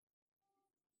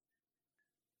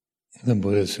The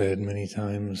Buddha said many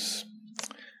times,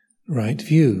 right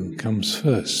view comes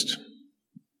first.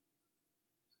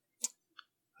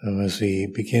 So as we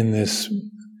begin this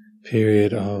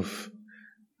period of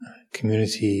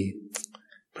community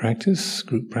practice,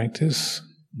 group practice,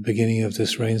 beginning of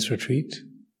this Rains Retreat,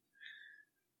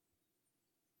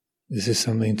 this is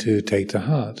something to take to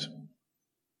heart,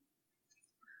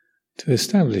 to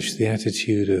establish the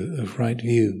attitude of right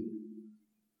view.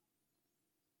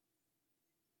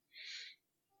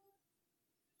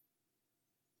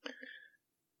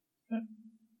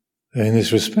 In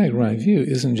this respect, right view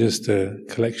isn't just a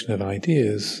collection of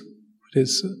ideas, but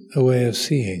it's a way of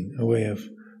seeing, a way of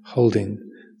holding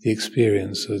the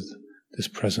experience of this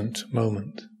present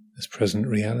moment, this present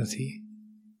reality.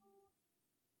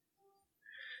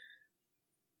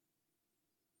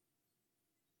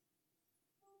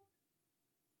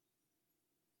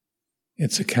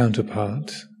 It's a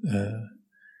counterpart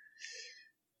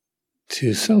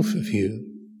to self-view.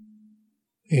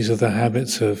 These are the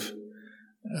habits of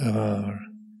our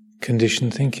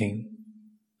conditioned thinking.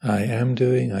 I am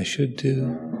doing, I should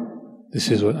do. This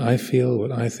is what I feel,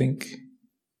 what I think,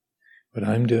 what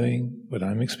I'm doing, what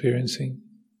I'm experiencing.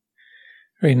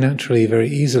 Very naturally, very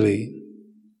easily,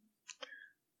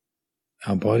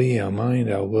 our body, our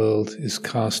mind, our world is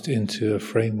cast into a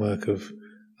framework of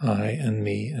I and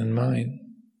me and mine.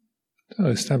 So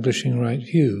establishing right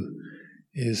view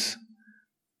is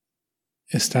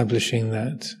establishing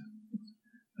that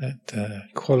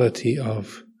quality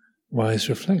of wise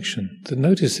reflection that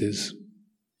notices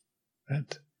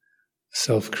that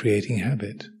self-creating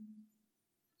habit.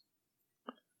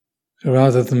 So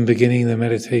rather than beginning the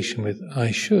meditation with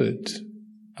I should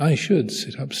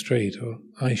sit up straight, or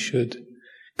I should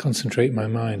concentrate my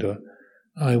mind, or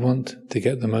I want to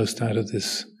get the most out of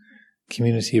this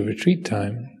community retreat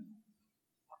time,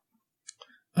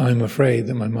 I'm afraid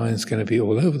that my mind's going to be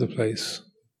all over the place.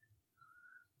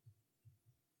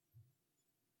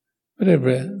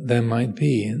 Whatever there might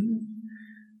be in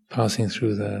passing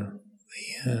through the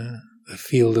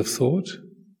field of thought,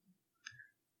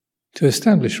 to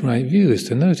establish right view is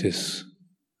to notice,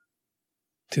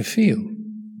 to feel,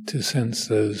 to sense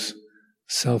those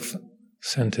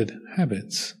self-centered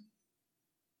habits.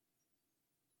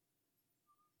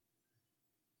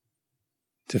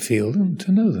 To feel them,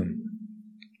 to know them.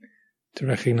 To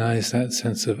recognize that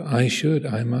sense of I should,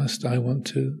 I must, I want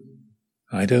to,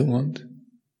 I don't want.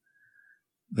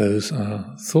 Those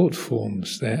are thought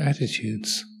forms, they're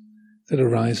attitudes that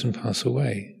arise and pass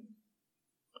away.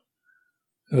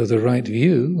 So the right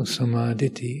view,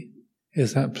 samadhi,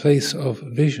 is that place of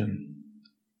vision.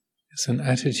 It's an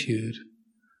attitude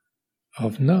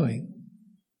of knowing,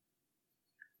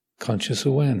 conscious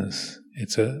awareness.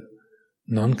 It's a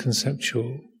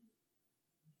non-conceptual,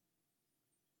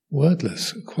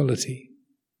 wordless quality.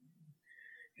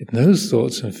 It knows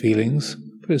thoughts and feelings,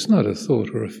 but it's not a thought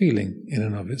or a feeling in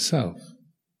and of itself.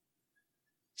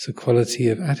 It's a quality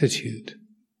of attitude,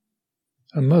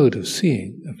 a mode of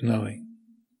seeing, of knowing.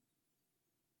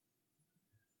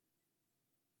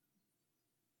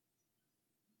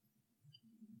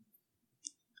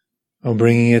 Or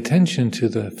bringing attention to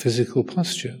the physical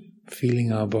posture,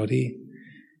 feeling our body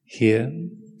here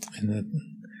in the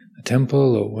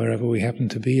temple or wherever we happen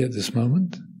to be at this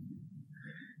moment,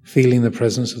 feeling the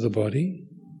presence of the body,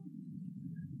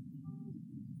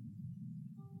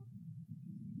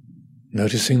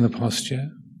 noticing the posture,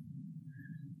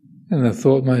 and the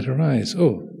thought might arise,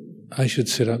 oh, I should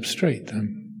sit up straight.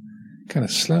 I'm kind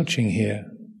of slouching here.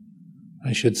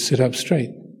 I should sit up straight.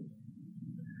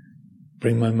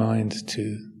 Bring my mind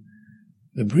to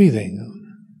the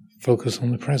breathing, focus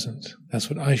on the present.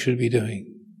 That's what I should be doing.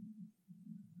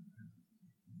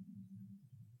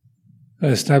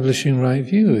 Establishing right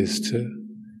view is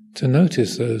to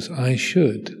notice those I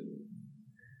should,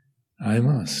 I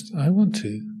must, I want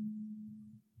to.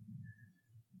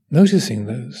 Noticing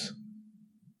those.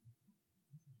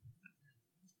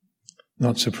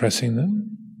 Not suppressing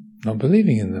them, not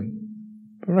believing in them,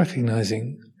 but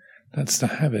recognizing that's the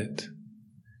habit.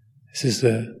 This is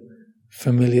the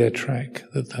familiar track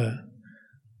that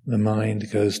the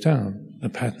mind goes down. The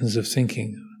patterns of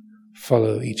thinking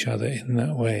follow each other in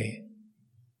that way.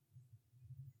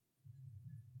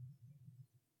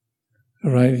 The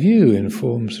right view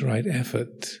informs right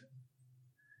effort,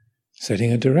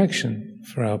 setting a direction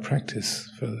for our practice,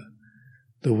 for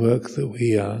the work that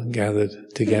we are gathered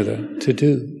together to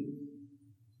do.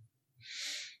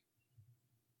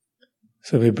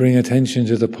 So we bring attention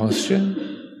to the posture,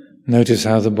 notice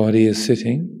how the body is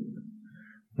sitting,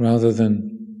 rather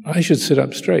than, I should sit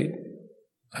up straight,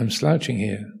 I'm slouching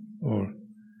here, or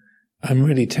I'm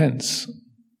really tense,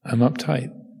 I'm uptight.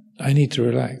 I need to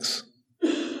relax.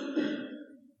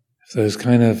 If those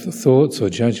kind of thoughts or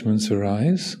judgments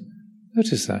arise,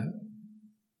 notice that.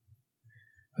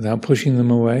 Without pushing them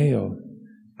away or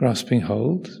grasping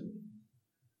hold,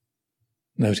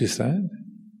 notice that.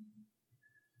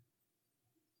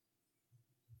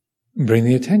 Bring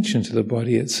the attention to the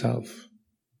body itself.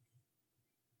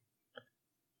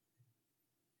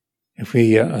 If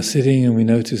we are sitting and we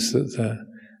notice that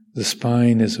the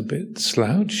spine is a bit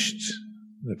slouched,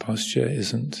 the posture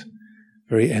isn't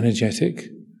very energetic,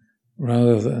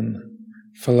 rather than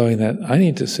following that, I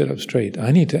need to sit up straight,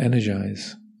 I need to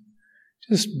energize,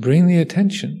 just bring the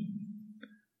attention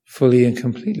fully and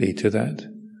completely to that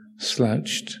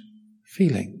slouched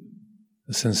feeling,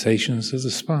 the sensations of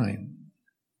the spine.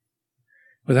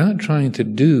 Without trying to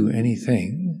do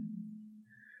anything,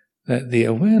 let the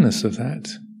awareness of that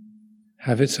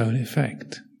have its own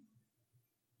effect.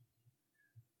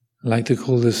 I like to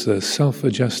call this the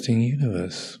self-adjusting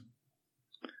universe.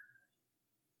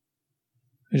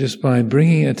 Just by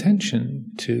bringing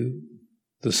attention to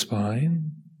the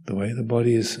spine, the way the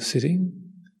body is sitting,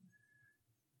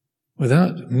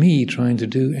 without me trying to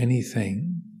do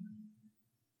anything,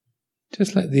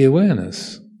 just let the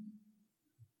awareness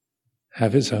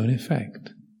have its own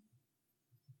effect.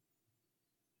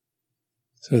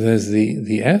 So there's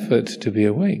the effort to be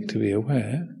awake, to be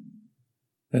aware,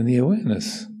 then the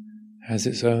awareness has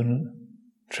its own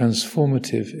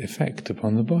transformative effect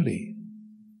upon the body.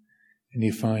 And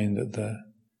you find that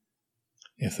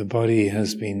if the body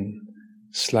has been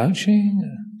slouching,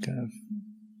 kind of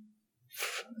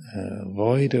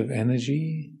void of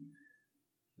energy,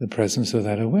 the presence of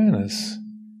that awareness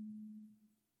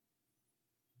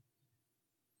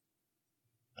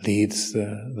leads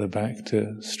the back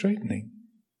to straightening,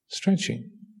 stretching,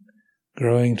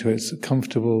 growing to its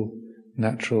comfortable,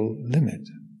 natural limit.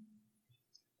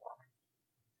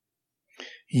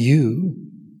 You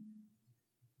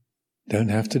don't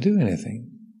have to do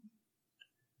anything.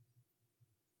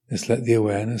 Just let the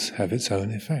awareness have its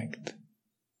own effect.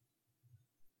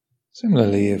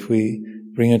 Similarly, if we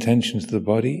bring attention to the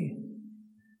body,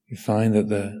 you find that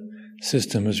the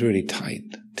system is really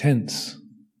tight, tense.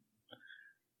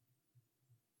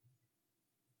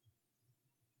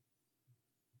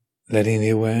 Letting the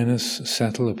awareness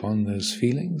settle upon those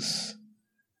feelings,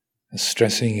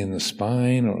 stressing in the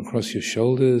spine or across your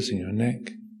shoulders and your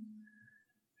neck.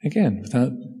 Again,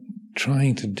 without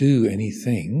trying to do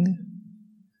anything,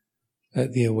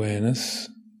 let the awareness,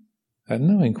 that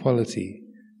knowing quality,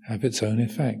 have its own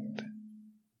effect.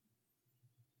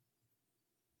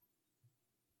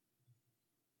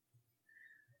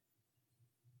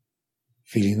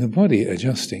 Feeling the body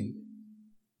adjusting,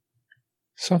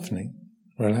 softening,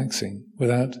 relaxing,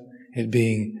 without it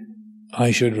being, I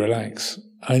should relax,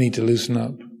 I need to loosen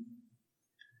up.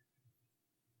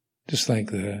 Just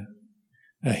like a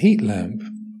heat lamp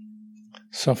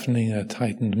softening a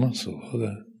tightened muscle,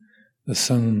 or the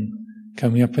sun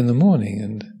coming up in the morning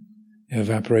and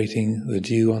evaporating the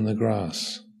dew on the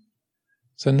grass.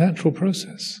 It's a natural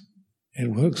process.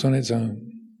 It works on its own.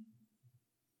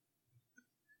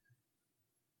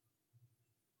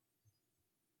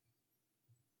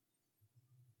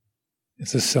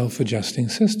 It's a self-adjusting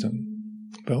system.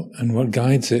 And what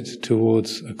guides it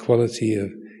towards a quality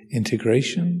of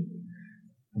integration,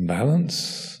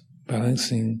 balance,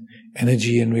 balancing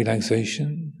energy and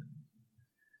relaxation,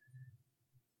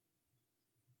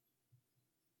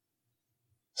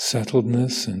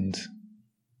 settledness and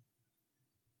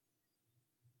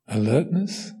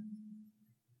alertness.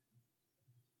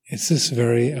 It's this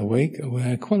very awake,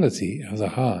 aware quality of the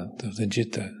heart, of the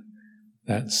citta.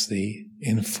 That's the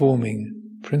informing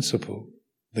principle,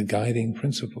 the guiding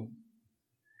principle.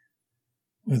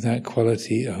 With that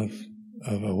quality of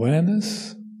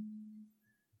awareness,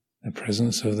 the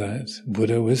presence of that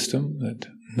Buddha wisdom, that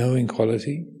knowing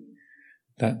quality,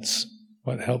 that's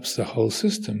what helps the whole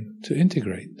system to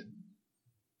integrate,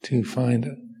 to find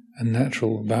a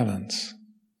natural balance.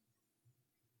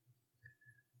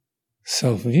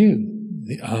 Self-view,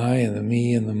 the I and the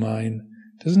me and the mine,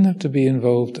 doesn't have to be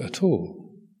involved at all.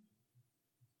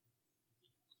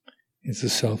 It's a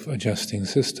self-adjusting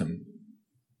system.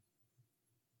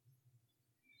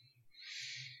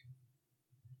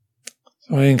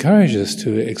 So I encourage us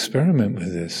to experiment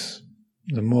with this.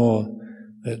 The more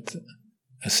that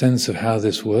a sense of how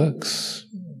this works,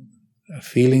 a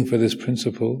feeling for this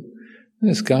principle,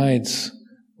 this guides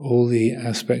all the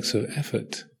aspects of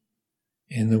effort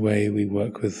in the way we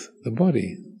work with the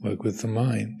body, work with the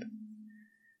mind.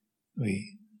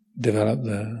 We develop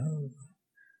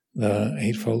the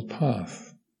Eightfold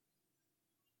Path.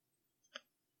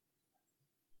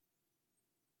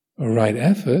 A right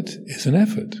effort is an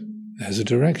effort. There's a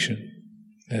direction.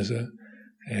 There's a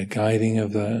guiding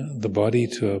of the body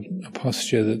to a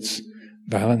posture that's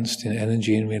balanced in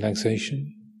energy and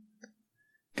relaxation.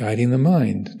 Guiding the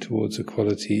mind towards a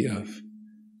quality of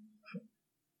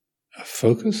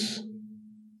focus,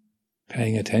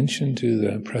 paying attention to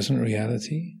the present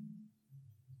reality,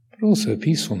 but also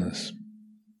peacefulness.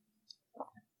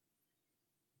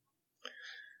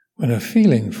 When a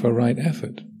feeling for right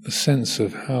effort, a sense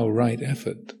of how right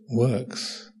effort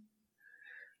works,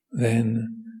 then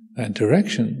that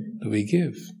direction that we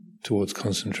give towards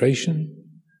concentration,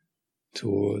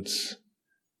 towards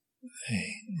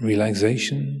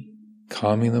relaxation,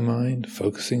 calming the mind,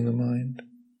 focusing the mind,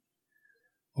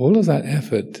 all of that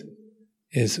effort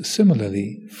is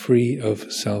similarly free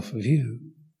of self-view.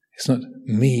 It's not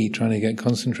me trying to get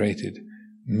concentrated,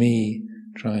 me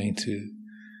trying to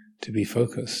be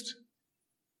focused,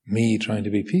 me trying to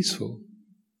be peaceful,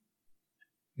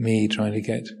 me trying to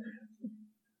get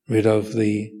rid of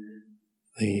the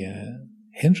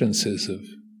hindrances of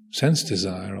sense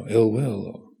desire or ill will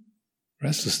or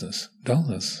restlessness,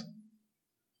 dullness.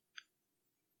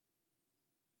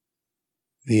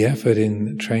 The effort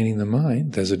in training the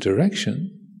mind, there's a direction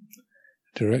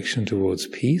towards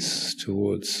peace,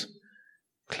 towards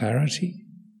clarity,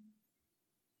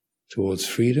 towards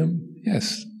freedom.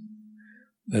 Yes,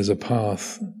 there's a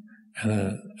path and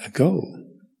a goal.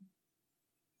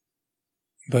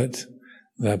 But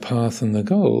that path and the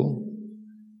goal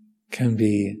can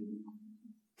be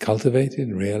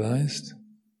cultivated, realized,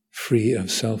 free of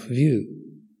self-view,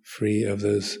 free of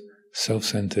those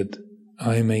self-centered,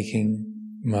 I-making,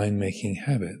 mind-making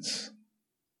habits.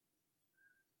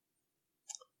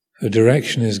 The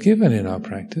direction is given in our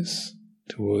practice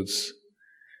towards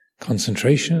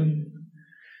concentration,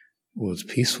 towards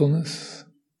peacefulness,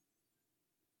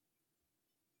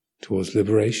 towards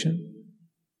liberation.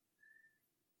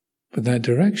 But that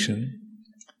direction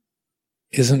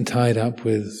isn't tied up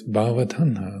with bhava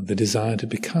tanha, the desire to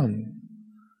become,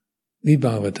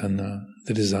 vibhava tanha,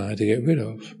 the desire to get rid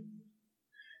of.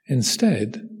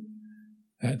 Instead,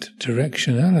 that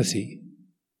directionality,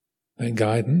 that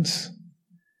guidance,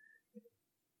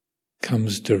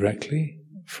 comes directly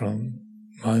from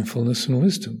mindfulness and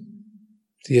wisdom,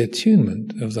 the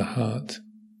attunement of the heart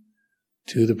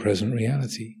to the present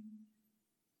reality.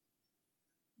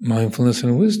 Mindfulness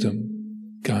and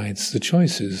wisdom guides the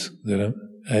choices that are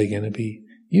going to be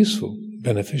useful,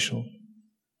 beneficial.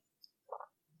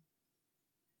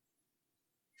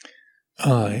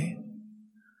 I,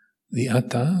 the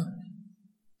atta,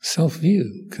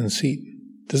 self-view, conceit,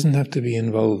 doesn't have to be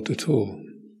involved at all.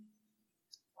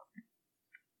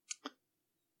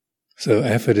 So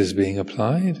effort is being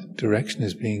applied, direction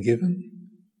is being given,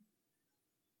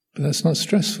 but that's not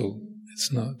stressful,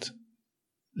 it's not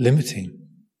limiting,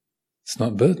 it's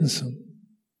not burdensome.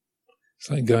 It's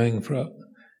like going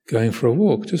for a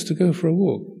walk, just to go for a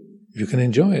walk. You can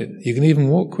enjoy it, you can even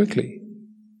walk quickly,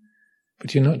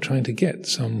 but you're not trying to get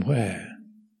somewhere.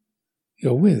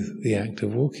 You're with the act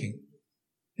of walking,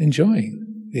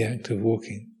 enjoying the act of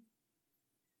walking.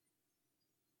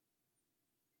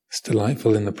 It's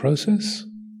delightful in the process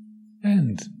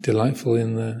and delightful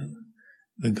in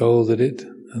the goal that it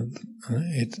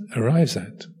arrives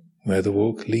at, where the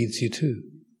walk leads you to.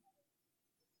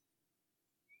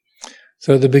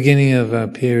 So at the beginning of a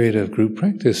period of group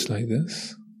practice like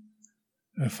this,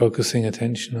 focusing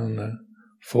attention on the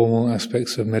formal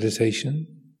aspects of meditation,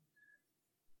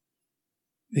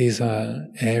 these are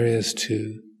areas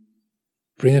to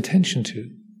bring attention to.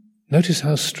 Notice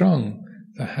how strong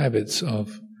the habits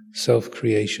of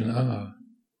self-creation are.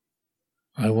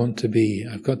 I want to be,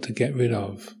 I've got to get rid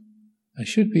of. I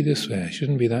should be this way, I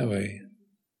shouldn't be that way.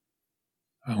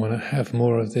 I want to have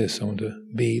more of this, I want to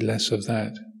be less of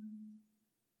that.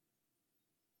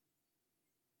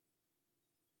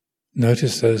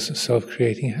 Notice those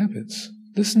self-creating habits.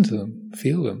 Listen to them,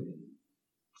 feel them.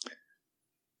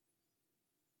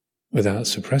 Without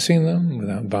suppressing them,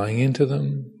 without buying into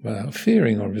them, without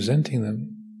fearing or resenting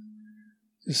them.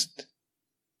 Just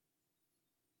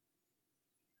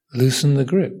loosen the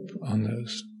grip on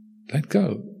those. Let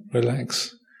go.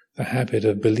 Relax the habit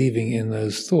of believing in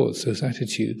those thoughts, those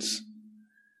attitudes,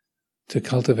 to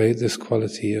cultivate this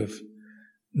quality of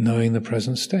knowing the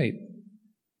present state,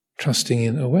 trusting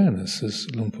in awareness, as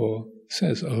Luang Por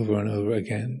says over and over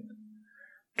again.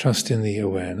 Trust in the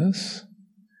awareness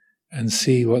and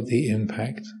see what the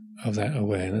impact of that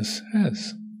awareness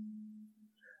has.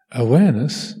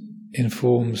 Awareness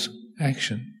informs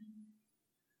action.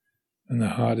 When the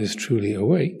heart is truly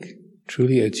awake,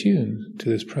 truly attuned to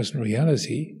this present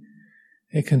reality,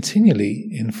 it continually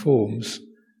informs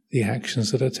the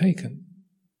actions that are taken,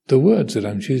 the words that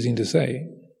I'm choosing to say,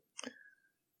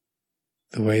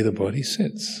 the way the body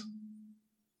sits,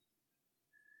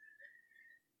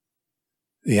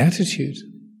 the attitude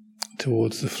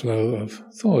towards the flow of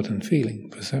thought and feeling,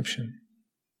 perception.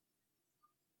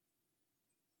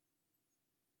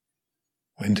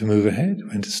 When to move ahead,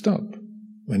 when to stop,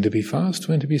 when to be fast,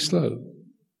 when to be slow,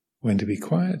 when to be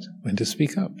quiet, when to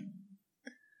speak up.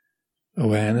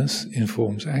 Awareness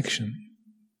informs action.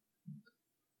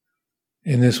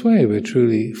 In this way, we're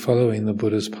truly following the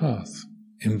Buddha's path,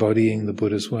 embodying the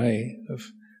Buddha's way of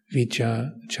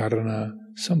Vicca Charana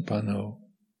Sampanno,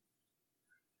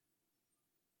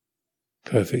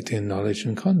 perfect in knowledge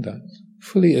and conduct,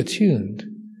 fully attuned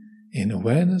in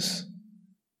awareness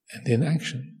and in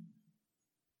action.